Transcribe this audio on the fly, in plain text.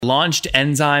Launched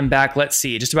Enzyme back, let's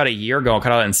see, just about a year ago,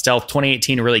 kind of in stealth.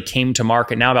 2018 really came to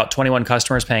market. Now about 21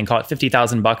 customers paying, call it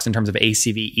 $50,000 in terms of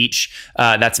ACV each.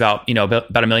 That's about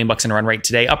about $1 million in run rate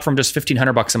today, up from just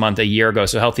 $1,500 a month a year ago.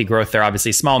 So healthy growth there,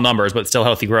 obviously small numbers, but still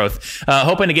healthy growth.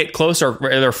 Hoping to get closer.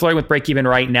 They're flirting with break even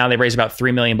right now. They've raised about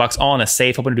 $3 million, all in a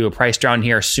safe. Hoping to do a price down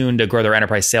here soon to grow their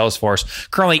enterprise sales force.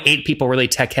 Currently 8 people, really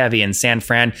tech heavy in San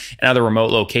Fran and other remote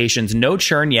locations. No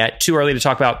churn yet. Too early to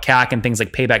talk about CAC and things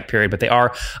like payback period, but they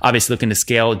are obviously looking to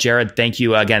scale. Jared, thank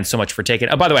you again so much for taking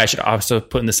it. Oh, by the way, I should also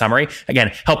put in the summary,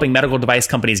 again, helping medical device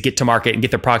companies get to market and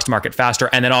get their products to market faster,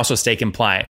 and then also stay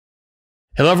compliant.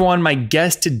 Hello, everyone. My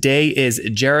guest today is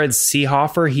Jared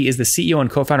Seehofer. He is the CEO and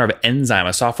co-founder of Enzyme,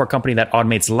 a software company that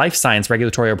automates life science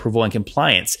regulatory approval and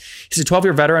compliance. He's a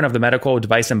 12-year veteran of the medical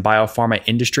device and biopharma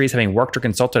industries, having worked or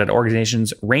consulted at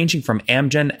organizations ranging from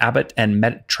Amgen, Abbott, and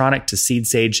Medtronic to seed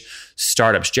stage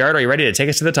startups. Jared, are you ready to take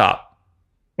us to the top?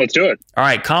 Let's do it. All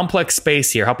right. Complex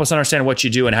space here. Help us understand what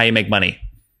you do and how you make money.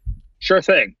 Sure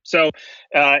thing. So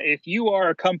if you are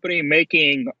a company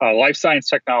making life science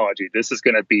technology, this is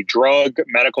going to be drug,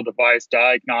 medical device,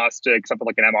 diagnostic, something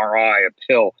like an MRI, a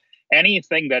pill,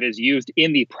 anything that is used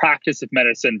in the practice of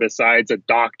medicine besides a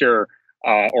doctor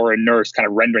or a nurse kind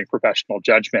of rendering professional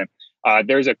judgment.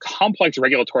 There's a complex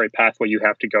regulatory pathway you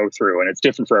have to go through, and it's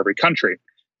different for every country.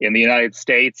 In the United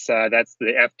States, that's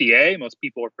the FDA. Most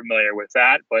people are familiar with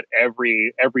that, but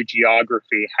every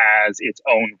geography has its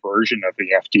own version of the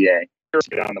FDA. To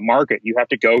get on the market, you have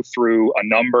to go through a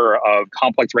number of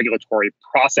complex regulatory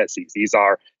processes. These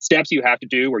are steps you have to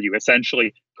do where you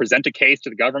essentially present a case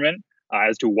to the government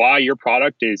as to why your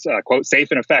product is, quote, safe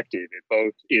and effective. It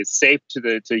both is safe to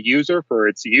the user for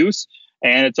its use,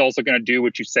 and it's also going to do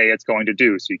what you say it's going to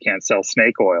do, so you can't sell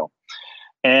snake oil.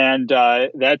 And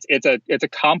it's a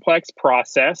complex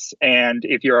process. And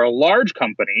if you're a large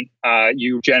company,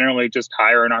 you generally just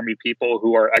hire an army of people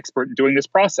who are expert in doing this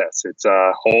process. It's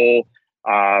a whole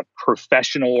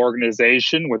professional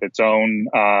organization with its own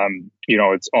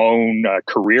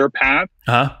career path.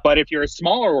 Uh-huh. But if you're a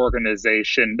smaller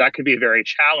organization, that can be very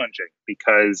challenging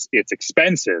because it's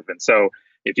expensive. And so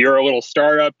if you're a little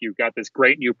startup, you've got this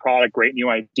great new product, great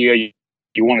new idea,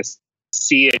 you want to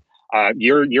see it.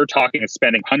 You're talking of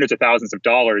spending hundreds of thousands of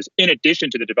dollars in addition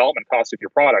to the development cost of your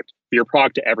product for your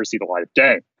product to ever see the light of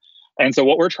day. And so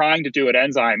what we're trying to do at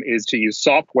Enzyme is to use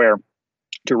software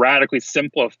to radically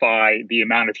simplify the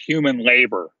amount of human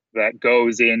labor that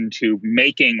goes into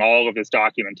making all of this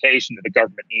documentation that the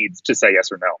government needs to say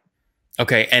yes or no.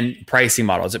 Okay. And pricing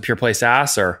model, is it pure play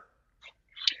SaaS or?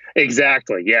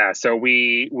 Exactly. Yeah. So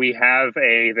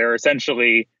they're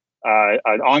essentially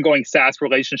an ongoing SaaS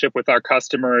relationship with our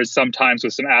customers, sometimes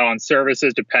with some add-on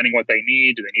services, depending what they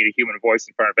need. Do they need a human voice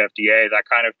in front of FDA, that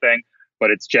kind of thing? But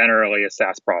it's generally a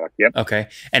SaaS product. Yep. Okay.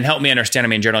 And help me understand,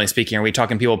 generally speaking, are we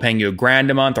talking people paying you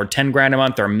 $1,000 a month or $10,000 a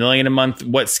month or $1 million a month?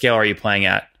 What scale are you playing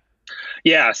at?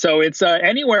 Yeah. So it's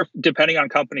anywhere, depending on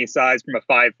company size, from a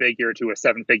 5-figure to a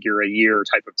 7-figure a year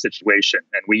type of situation.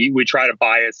 And we try to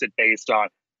bias it based on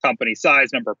company size,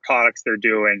 number of products they're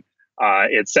doing,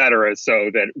 et cetera,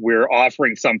 so that we're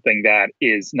offering something that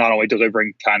is not only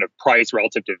delivering kind of price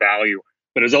relative to value,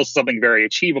 but is also something very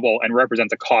achievable and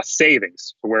represents a cost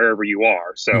savings for wherever you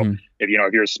are. So if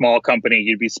you're a small company,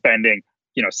 you'd be spending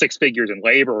 6 figures in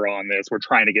labor on this. We're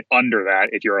trying to get under that.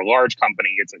 If you're a large company,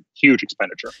 it's a huge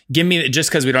expenditure. Give me, just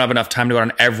because we don't have enough time to go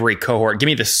on every cohort, give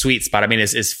me the sweet spot.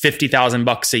 Is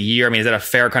 $50,000 a year? Is that a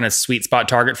fair kind of sweet spot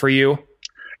target for you?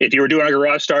 If you were doing a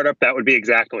garage startup, that would be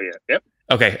exactly it. Yep.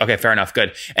 Okay, fair enough.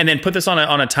 Good. And then put this on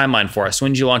a timeline for us.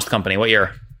 When did you launch the company? What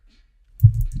year?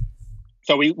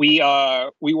 So we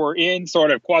were in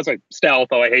sort of quasi stealth,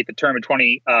 though I hate the term, in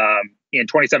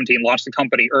 2017, launched the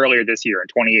company earlier this year in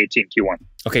 2018 Q1.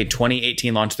 Okay,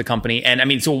 2018 launched the company.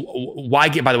 And so why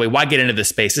get into this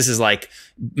space? This is like,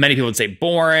 many people would say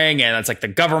boring, and it's like the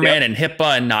government and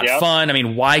HIPAA and not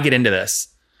fun. Why get into this?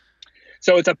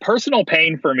 So it's a personal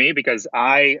pain for me because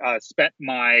I spent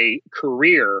my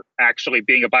career actually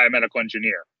being a biomedical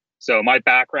engineer. So my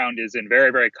background is in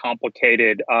very, very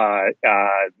complicated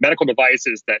medical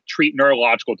devices that treat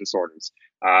neurological disorders.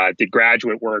 Did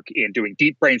graduate work in doing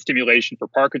deep brain stimulation for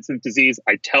Parkinson's disease.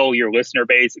 I tell your listener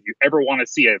base, if you ever want to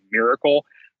see a miracle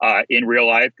in real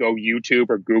life, go YouTube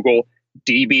or Google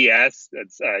DBS.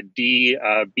 That's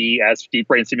DBS, deep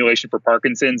brain stimulation for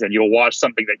Parkinson's, and you'll watch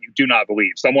something that you do not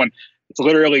believe. It's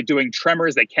literally doing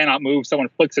tremors. They cannot move. Someone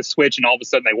flicks a switch and all of a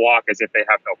sudden they walk as if they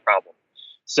have no problem.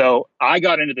 So I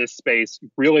got into this space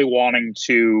really wanting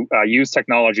to use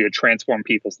technology to transform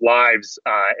people's lives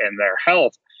and their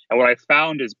health. And what I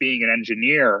found is being an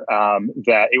engineer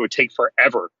that it would take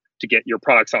forever to get your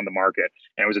products on the market.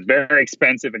 And it was very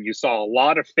expensive, and you saw a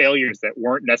lot of failures that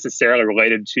weren't necessarily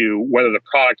related to whether the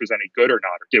product was any good or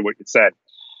not, or did what it said.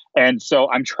 And so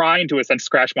I'm trying to essentially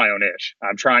scratch my own itch.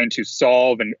 I'm trying to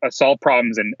solve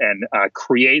problems and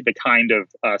create the kind of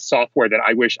software that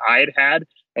I wish I had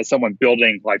as someone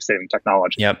building life-saving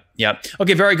technology. Yep.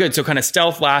 Okay, very good. So kind of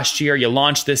stealth last year, you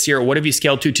launched this year. What have you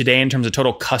scaled to today in terms of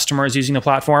total customers using the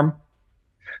platform?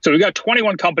 So we've got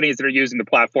 21 companies that are using the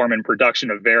platform in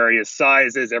production of various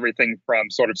sizes, everything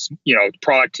from sort of,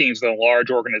 product teams to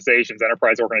large organizations,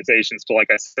 enterprise organizations to,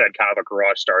 like I said, kind of a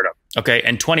garage startup. Okay.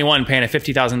 And 21 paying a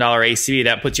 $50,000 ACV,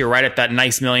 that puts you right at that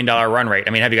nice $1 million run rate.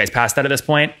 I mean, have you guys passed that at this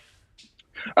point?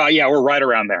 Yeah, we're right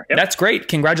around there. Yep. That's great.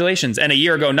 Congratulations. And a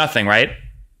year ago, nothing, right?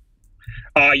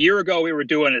 A year ago, we were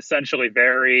doing essentially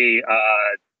very,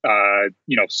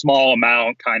 small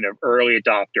amount, kind of early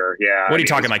adopter. Yeah. What are you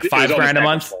talking, like $5,000 a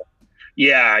month?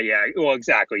 Yeah. Well,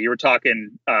 exactly. You were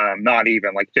talking not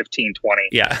even like 15, 20.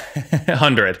 Yeah.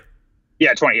 100.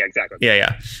 Yeah, 20. Yeah, exactly.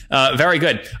 Yeah. Very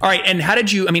good. All right. And how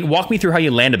did you, walk me through how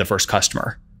you landed the first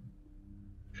customer.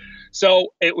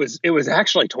 So it was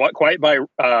actually quite by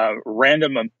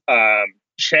random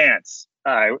chance.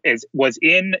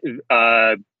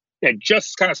 Had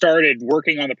just kind of started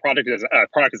working on the product as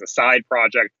a side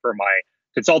project for my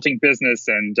consulting business,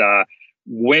 and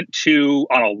went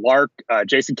on a lark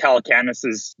Jason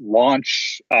Calacanis's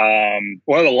launch,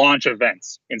 one of the launch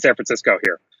events in San Francisco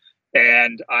here,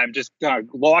 and I'm just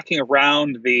walking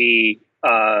around the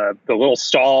little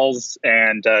stalls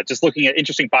and just looking at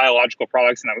interesting biological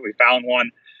products, and we found one,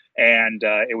 and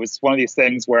it was one of these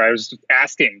things where I was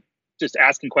just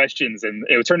asking questions, and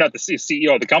it turned out the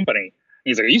CEO of the company.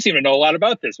 He's like, you seem to know a lot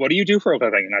about this. What do you do for a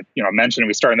living? And I mentioned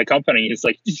we started the company. He's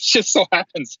like, it just so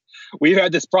happens we've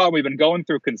had this problem. We've been going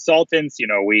through consultants.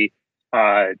 We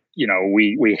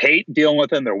hate dealing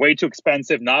with them. They're way too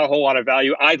expensive. Not a whole lot of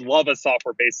value. I'd love a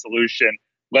software-based solution.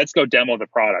 Let's go demo the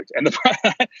product. And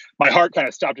my heart kind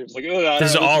of stopped. It was like,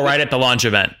 this is all right at the launch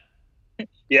event.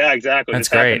 Yeah, exactly. That's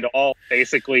this great. Happened all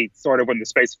basically sort of in the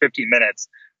space of 15 minutes.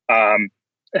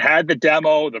 Had the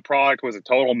demo, the product was a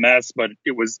total mess, but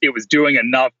it was doing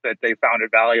enough that they found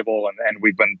it valuable, and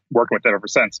we've been working with it ever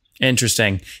since.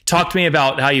 Interesting. Talk to me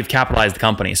about how you've capitalized the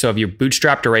company. So have you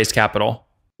bootstrapped or raised capital?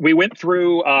 We went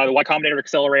through the Y Combinator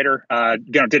Accelerator,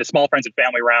 did a small friends and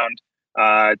family round,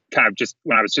 kind of just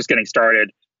when I was just getting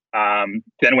started.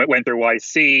 Then went through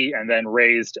YC, and then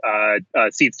raised a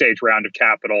seed stage round of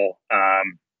capital,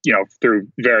 through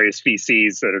various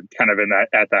VCs that are kind of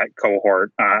at that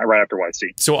cohort right after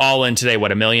YC. So all in today,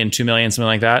 what, $1 million, $2 million, something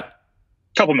like that?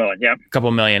 Couple million, yeah.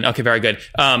 Couple million. Okay, very good.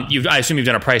 I assume you've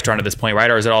done a price round at this point, right?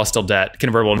 Or is it all still debt,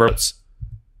 convertible notes?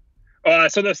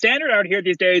 So the standard out here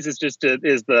these days is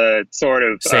the sort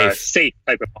of safe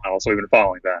type of model. So we've been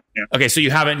following that. Yeah. Okay, so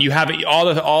you haven't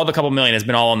all the couple million has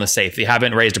been all on the safe. You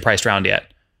haven't raised a price round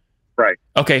yet. Right.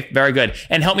 Okay, very good.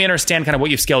 And help me understand kind of what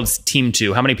you've scaled team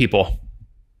to. How many people?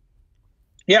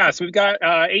 Yeah, so we've got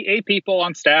eight people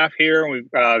on staff here. We've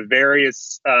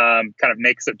various kind of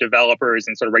mix of developers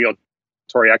and sort of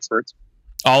regulatory experts.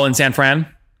 All in San Fran?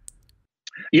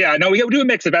 Yeah, no, we do a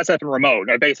mix of SF and remote.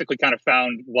 I basically kind of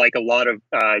found like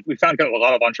we found kind of a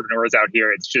lot of entrepreneurs out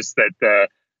here. It's just that the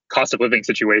cost of living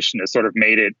situation has sort of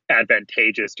made it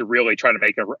advantageous to really try to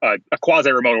make a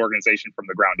quasi-remote organization from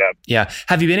the ground up. Yeah.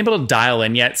 Have you been able to dial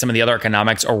in yet some of the other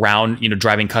economics around,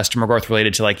 driving customer growth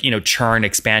related to like, churn,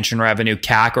 expansion revenue,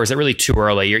 CAC, or is it really too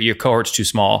early? Your cohort's too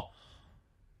small?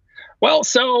 Well,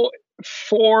 so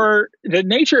for the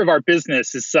nature of our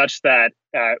business is such that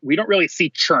we don't really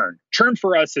see churn. Churn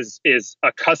for us is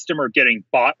a customer getting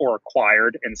bought or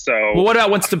acquired. And so, well, what about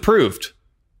once approved?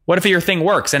 What if your thing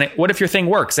works and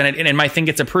my thing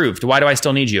gets approved? Why do I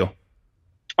still need you?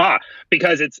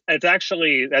 Because it's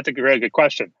actually, that's a really good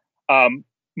question.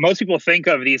 Most people think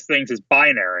of these things as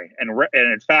binary, and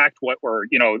in fact, or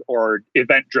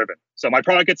event driven. So my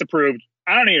product gets approved.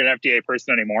 I don't need an FDA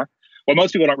person anymore. What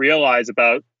most people don't realize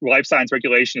about life science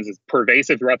regulations is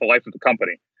pervasive throughout the life of the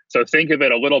company. So think of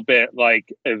it a little bit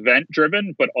like event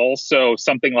driven, but also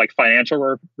something like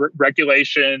financial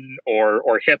regulation or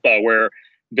HIPAA, where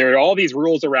there are all these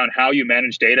rules around how you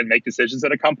manage data and make decisions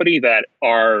at a company that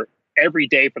are every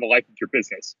day for the life of your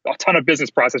business. A ton of business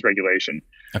process regulation.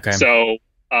 Okay. So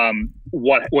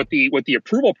what the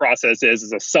approval process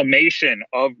is a summation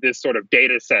of this sort of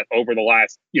data set over the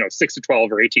last 6 to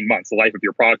 12 or 18 months, the life of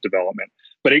your product development.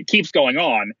 But it keeps going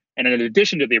on, and in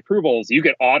addition to the approvals, you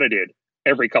get audited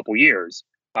every couple years,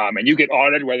 and you get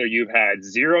audited whether you've had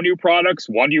 0 new products,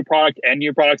 1 new product, N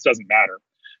new products, doesn't matter.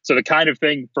 So the kind of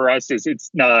thing for us is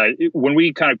when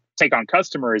we kind of take on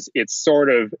customers, it's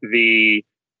sort of the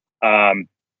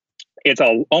it's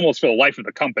almost for the life of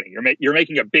the company. You're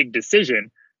making a big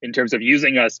decision in terms of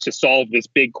using us to solve this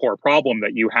big core problem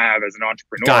that you have as an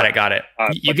entrepreneur. Got it.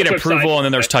 You get approval, and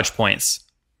then there's touch points.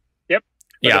 Yep.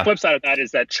 But the flip side of that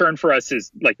is that churn for us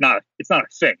is not a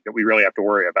thing that we really have to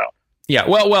worry about. Yeah.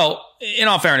 Well, in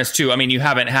all fairness too, I mean, you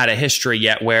haven't had a history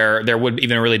yet where there would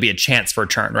even really be a chance for a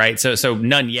churn, right? So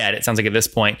none yet, it sounds like at this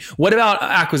point. What about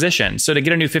acquisition? So to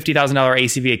get a new $50,000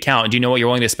 ACV account, do you know what you're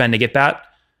willing to spend to get that?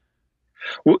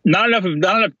 Well, not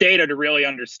enough data to really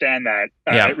understand that.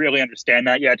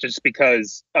 Yet, just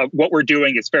because what we're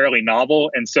doing is fairly novel,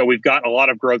 and so we've gotten a lot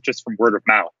of growth just from word of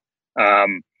mouth.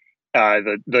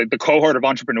 The cohort of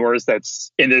entrepreneurs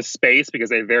that's in this space, because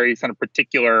they have very kind of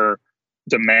particular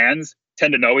demands,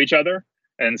 tend to know each other,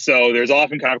 and so there's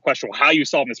often kind of a question: well, how are you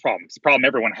solving this problem? It's a problem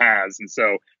everyone has, and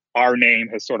so our name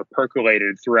has sort of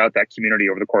percolated throughout that community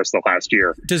over the course of the last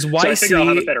year. Does YC? So I think I'll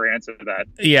have a better answer to that.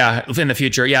 Yeah, in the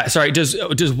future. Yeah, sorry. Does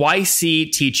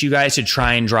YC teach you guys to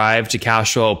try and drive to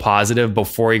cash flow positive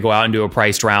before you go out and do a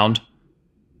priced round?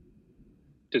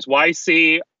 Does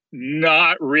YC?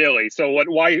 Not really. So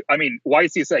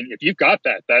YC is saying if you've got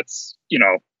that, that's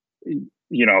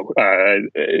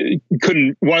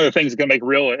couldn't one of the things that's going to make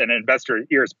an investor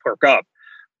ears perk up.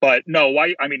 But no,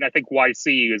 I think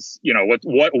YC is,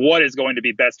 what is going to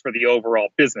be best for the overall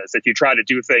business. If you try to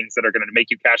do things that are going to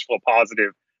make you cash flow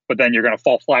positive, but then you're going to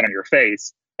fall flat on your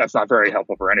face, that's not very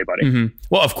helpful for anybody. Mm-hmm.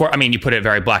 Well, of course, I mean, you put it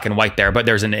very black and white there, but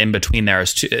there's an in between there.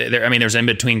 There's an in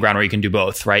between ground where you can do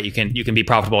both, right? You can be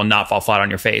profitable and not fall flat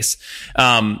on your face.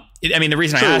 The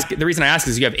reason I ask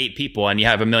is you have 8 people and you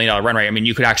have $1 million run rate. I mean,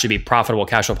 you could actually be profitable,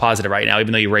 cash flow positive right now,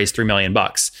 even though you raised $3 million.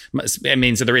 I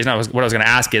mean, so the reason what I was going to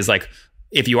ask is like,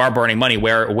 if you are burning money,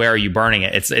 where are you burning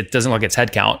it? It doesn't look like it's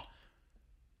headcount.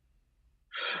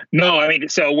 No, I mean,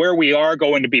 so where we are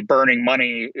going to be burning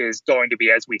money is going to be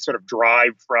as we sort of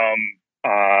drive from,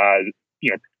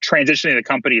 transitioning the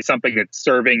company to something that's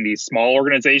serving these small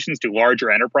organizations to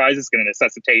larger enterprises, going to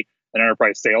necessitate an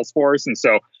enterprise sales force. And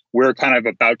so we're kind of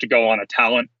about to go on a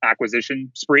talent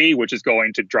acquisition spree, which is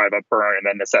going to drive up burn and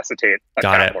then necessitate a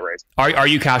capital raise. Are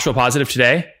you cash flow positive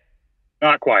today?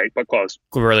 Not quite, but close.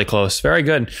 Really close. Very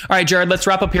good. All right, Jared, let's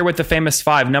wrap up here with the famous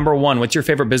 5. Number 1, what's your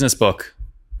favorite business book?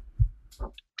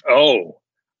 Oh,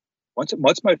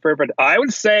 what's my favorite? I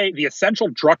would say The Essential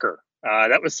Drucker.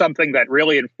 That was something that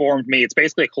really informed me. It's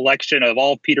basically a collection of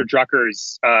all Peter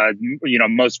Drucker's,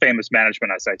 most famous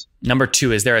management essays. Number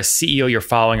 2, is there a CEO you're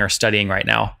following or studying right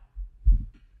now?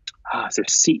 Is there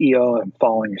a CEO I'm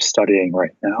following or studying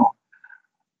right now?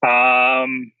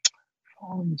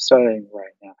 I'm studying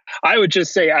right now. I would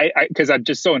just say, because I'm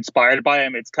just so inspired by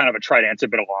him, it's kind of a tried answer,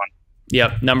 but along.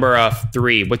 Yep. Number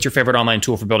 3, what's your favorite online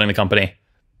tool for building the company?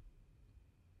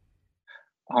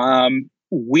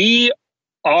 We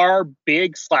are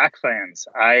big Slack fans.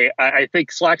 I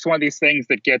think Slack's one of these things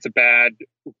that gets a bad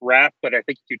rap, but I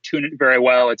think if you tune it very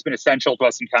well, it's been essential to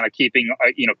us in kind of keeping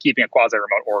a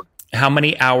quasi-remote org. How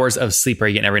many hours of sleep are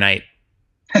you getting every night?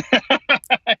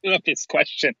 I love this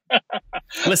question.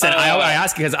 Listen, I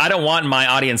ask because I don't want my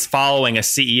audience following a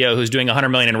CEO who's doing $100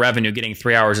 million in revenue, getting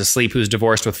 3 hours of sleep, who's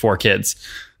divorced with 4 kids.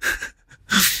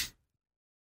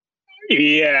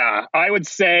 Yeah, I would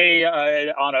say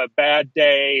on a bad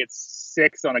day, it's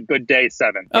 6. On a good day,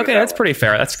 7. Okay, that's pretty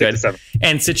fair. That's good. 7.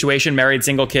 And situation, married,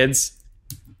 single, kids?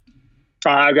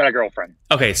 I've got a girlfriend.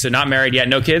 Okay, so not married yet,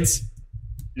 no kids?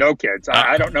 No kids.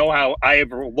 I don't know how. I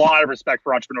have a lot of respect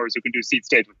for entrepreneurs who can do seed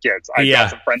stage with kids. I've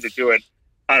got some friends that do it.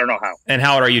 I don't know how. And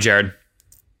how old are you, Jared?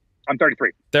 I'm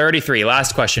 33. 33.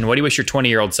 Last question. What do you wish your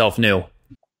 20-year-old self knew?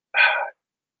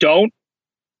 Don't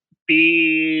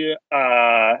be...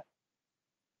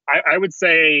 I would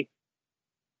say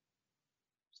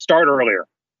start earlier.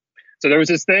 So there was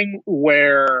this thing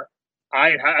where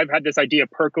I've had this idea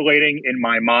percolating in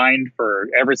my mind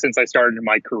ever since I started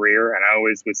my career. And I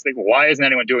always was thinking, why isn't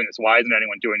anyone doing this? Why isn't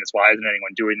anyone doing this? Why isn't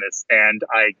anyone doing this? And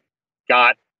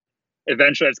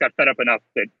eventually I just got fed up enough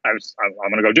that I'm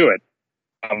going to go do it.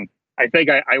 I think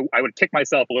I would kick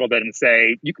myself a little bit and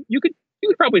say, you could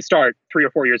probably start 3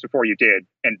 or 4 years before you did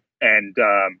and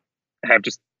have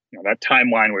just, that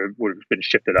timeline would have been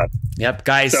shifted up. Yep.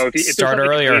 Guys, so if start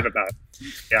earlier.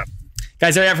 Yeah.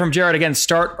 Guys, there you have from Jared. Again,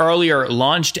 start earlier,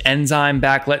 launched Enzyme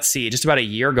back, let's see, just about a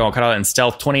year ago, kind of in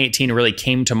stealth. 2018 really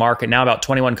came to market. Now about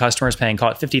 21 customers paying, call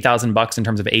it $50,000 in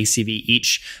terms of ACV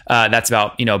each. That's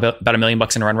about $1 million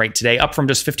in run rate today, up from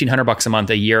just $1,500 a month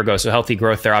a year ago. So healthy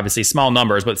growth there, obviously small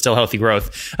numbers, but still healthy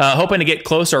growth. Hoping to get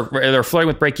closer. They're flirting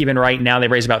with break even right now. They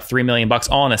raised about $3 million,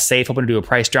 all in a safe, hoping to do a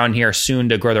price down here soon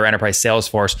to grow their enterprise sales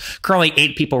force. Currently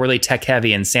 8 people, really tech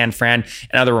heavy in San Fran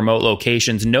and other remote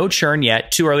locations. No churn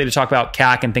yet. Too early to talk about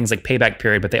about CAC and things like payback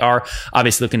period, but they are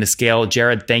obviously looking to scale.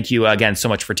 Jared, thank you again so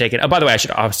much for taking it. Oh, by the way, I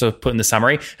should also put in the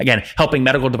summary, again, helping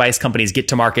medical device companies get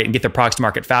to market and get their products to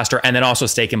market faster, and then also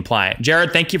stay compliant.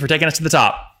 Jared, thank you for taking us to the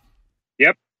top.